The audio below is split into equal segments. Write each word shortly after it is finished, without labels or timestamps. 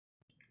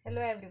Hello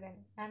everyone,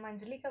 I am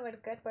Anjali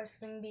Kavadkar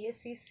pursuing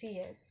BSc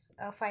CS,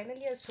 a final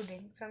year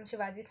student from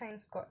Shivaji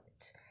Science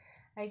College.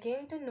 I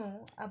came to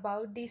know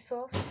about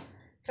DSOF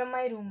from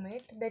my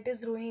roommate, that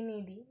is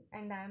Rohini Di,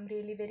 and I am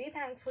really very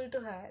thankful to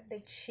her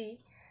that she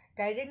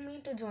guided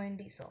me to join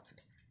DSOF.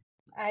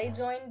 I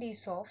joined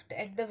DSOF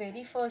at the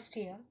very first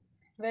year,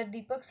 where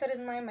Deepak sir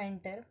is my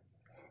mentor,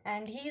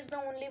 and he is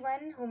the only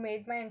one who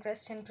made my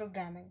interest in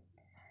programming.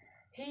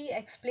 He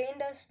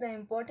explained us the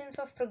importance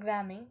of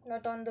programming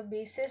not on the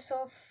basis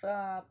of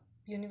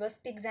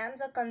university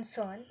exams are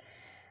concerned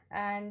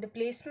and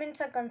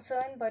placements are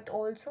concerned, but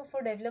also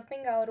for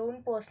developing our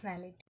own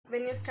personality.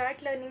 When you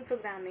start learning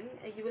programming,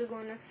 you will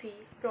gonna see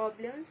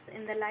problems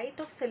in the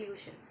light of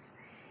solutions.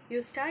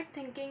 You start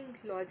thinking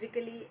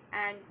logically,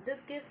 and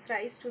this gives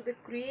rise to the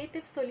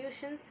creative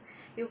solutions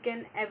you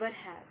can ever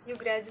have. You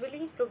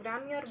gradually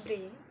program your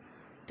brain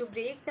to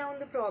break down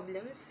the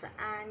problems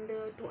and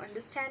to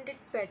understand it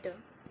better.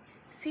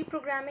 C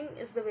programming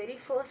is the very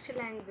first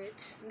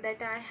language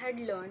that I had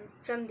learned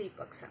from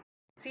Deepak sir.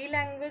 C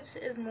language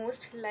is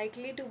most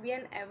likely to be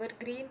an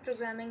evergreen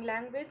programming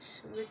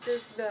language, which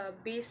is the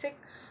basic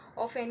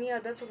of any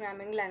other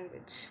programming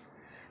language.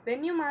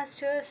 When you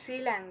master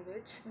C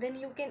language, then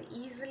you can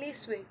easily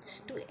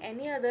switch to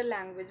any other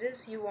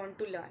languages you want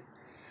to learn.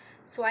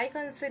 So I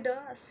consider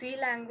C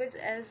language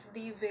as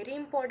the very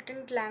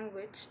important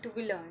language to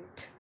be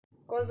learned.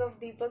 Because of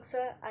Deepak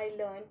sir, I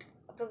learned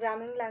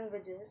programming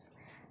languages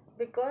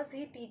because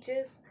he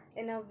teaches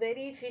in a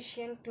very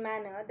efficient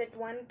manner that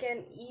one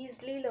can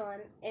easily learn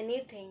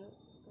anything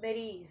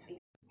very easily.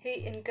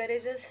 He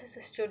encourages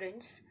his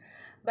students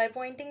by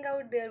pointing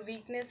out their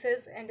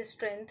weaknesses and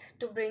strength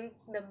to bring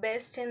the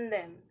best in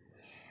them.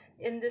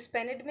 In this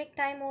pandemic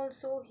time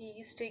also, he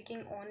is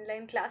taking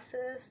online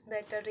classes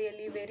that are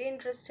really very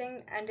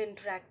interesting and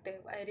interactive.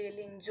 I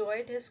really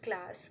enjoyed his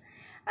class.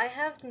 I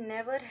have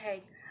never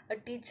had a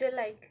teacher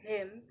like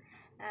him,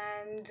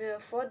 and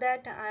for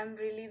that I am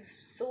really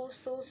so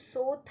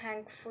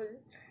thankful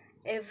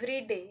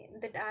every day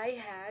that I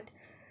had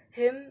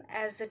him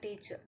as a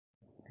teacher.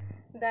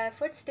 The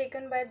efforts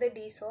taken by the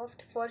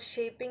DSOFT for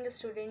shaping a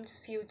student's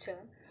future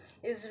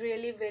is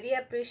really very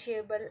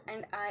appreciable,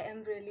 and I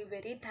am really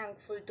very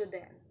thankful to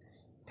them.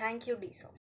 Thank you, DSOFT.